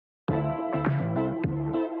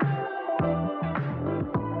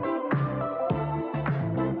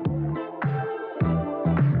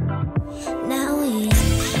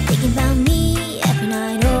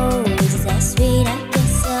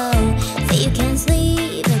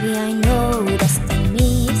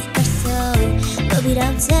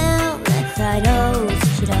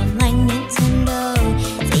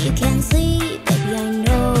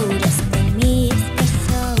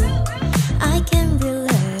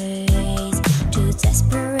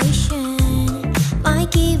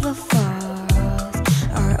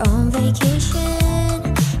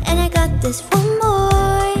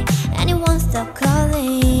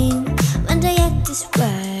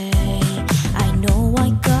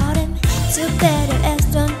So better ask,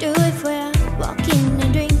 don't do it for ya. Walking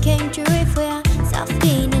and drinking jewelry for ya. Soft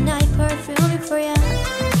skin and eye perfume for ya.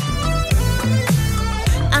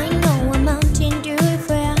 I know a mountain dew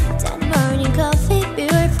for ya. That morning coffee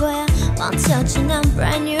beer for ya. One touch and I'm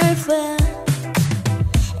brand new for ya.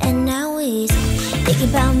 And now it's thinking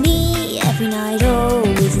about me every night. Oh,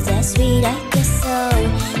 is it that sweet? I guess so.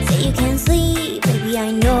 Say you can't sleep, baby,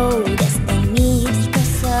 I know that's not me.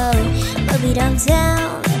 Espresso, rub it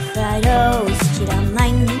downtown, left, right, oh, switch it on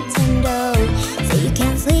like Nintendo. Say you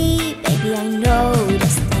can't sleep, baby, I know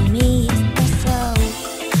that's not me. Espresso,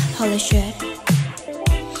 holy shit,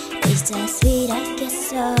 is that sweet? I guess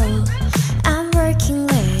so. I'm working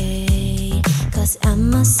late, cause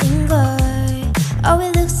I'm a single. Oh,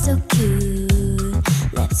 it looks so cute.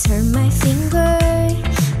 Let's turn my finger.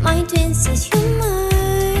 My twin says humor.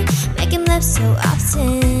 Make him laugh so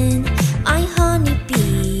often. My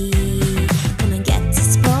honeybee. Come and get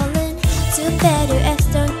this ballin'. Too better ex,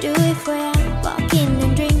 don't do it for ya. Walking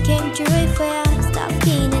and drinking jewelry for ya. Stop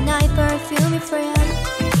clean and eye perfume for ya.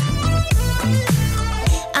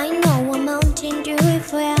 I know a mountain dew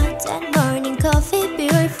for ya. That morning coffee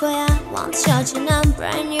beer for ya. One shot and I'm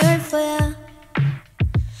brand new for ya.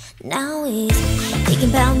 Now it's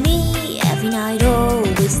thinking about me every night. Oh,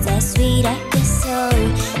 is that sweet? I guess so.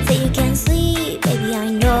 Say you can't sleep, baby,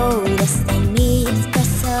 I know that's not me.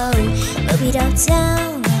 Espresso, rub it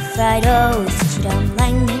downtown, left, right, oh, switch it on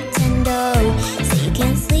like Nintendo. Say you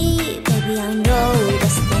can't sleep, baby, I know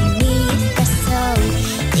that's not me. Espresso,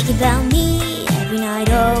 thinking about me every night.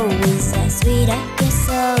 Oh, is that sweet? I guess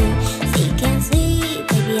so. Say you can't sleep,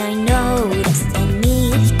 baby, I know that's not me.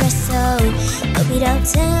 Espresso, rub it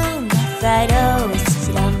downtown, left, right, oh, switch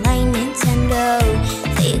it on like Nintendo.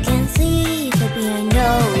 Say you can't sleep, baby, I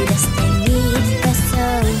know that's not me. Espresso,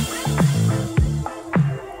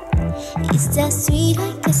 is that sweet? I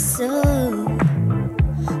guess so.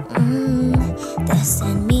 That's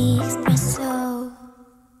not me.